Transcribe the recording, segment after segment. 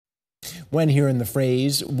When hearing the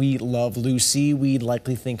phrase, "We Love Lucy," we'd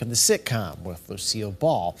likely think of the sitcom with Lucille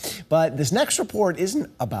Ball. But this next report isn't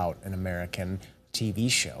about an American TV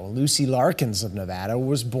show. Lucy Larkins of Nevada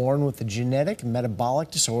was born with the genetic metabolic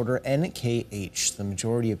disorder NKH. The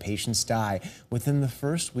majority of patients die within the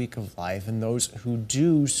first week of life, and those who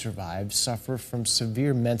do survive suffer from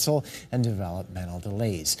severe mental and developmental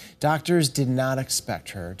delays. Doctors did not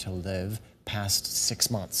expect her to live past 6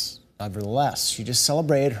 months. Nevertheless, she just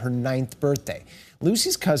celebrated her 9th birthday.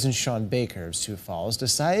 Lucy's cousin Sean Baker of Sioux Falls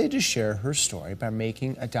decided to share her story by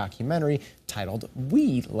making a documentary titled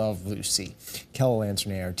We Love Lucy. Keller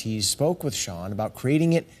Lantern ART spoke with Sean about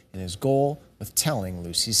creating it and his goal with telling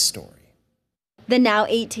Lucy's story. The now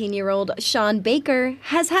 18-year-old Sean Baker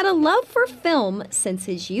has had a love for film since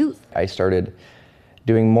his youth. I started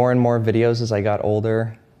doing more and more videos as I got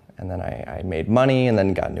older, and then I made money and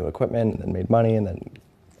then got new equipment and then made money and then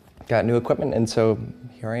got new equipment, and so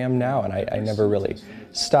here I am now, and I never really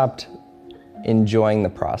stopped enjoying the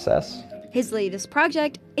process. His latest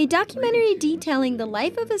project, a documentary detailing the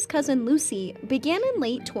life of his cousin Lucy, began in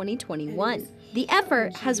late 2021. The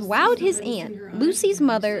effort has wowed his aunt, Lucy's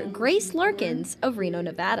mother, Grace Larkins of Reno,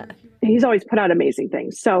 Nevada. He's always put out amazing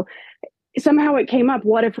things. So somehow it came up,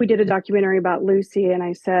 what if we did a documentary about Lucy? And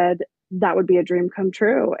I said, that would be a dream come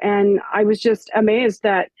true. And I was just amazed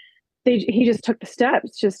that he just took the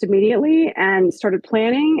steps just immediately and started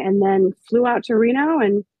planning and then flew out to Reno.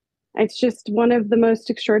 And it's just one of the most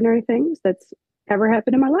extraordinary things that's ever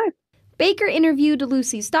happened in my life. Baker interviewed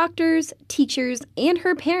Lucy's doctors, teachers, and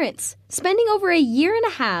her parents, spending over a year and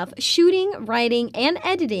a half shooting, writing, and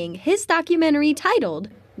editing his documentary titled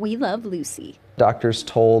We Love Lucy. Doctors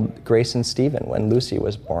told Grace and Stephen when Lucy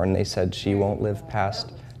was born, they said she won't live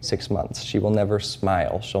past 6 months. She will never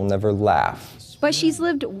smile. She'll never laugh. But she's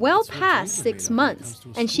lived well past 6 months,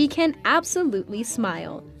 and she can absolutely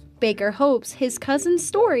smile. Baker hopes his cousin's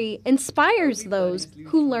story inspires those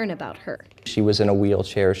who learn about her. She was in a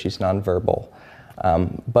wheelchair, she's nonverbal.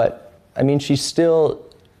 But, I mean, she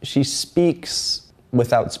speaks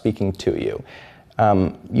without speaking to you.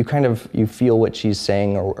 You feel what she's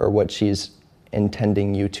saying or what she's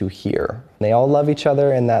intending you to hear. They all love each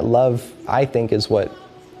other, and that love, I think, is what,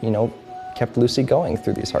 kept Lucy going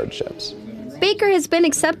through these hardships. Baker has been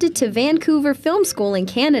accepted to Vancouver Film School in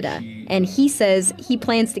Canada, and he says he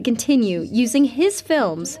plans to continue using his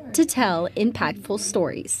films to tell impactful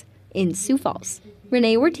stories. In Sioux Falls,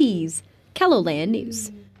 Renee Ortiz, KELOLAND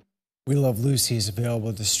News. We Love Lucy is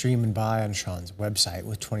available to stream and buy on Sean's website,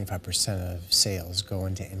 with 25% of sales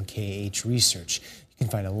going to NKH research. You can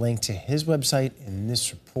find a link to his website in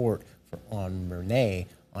this report on Renee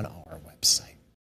on our website.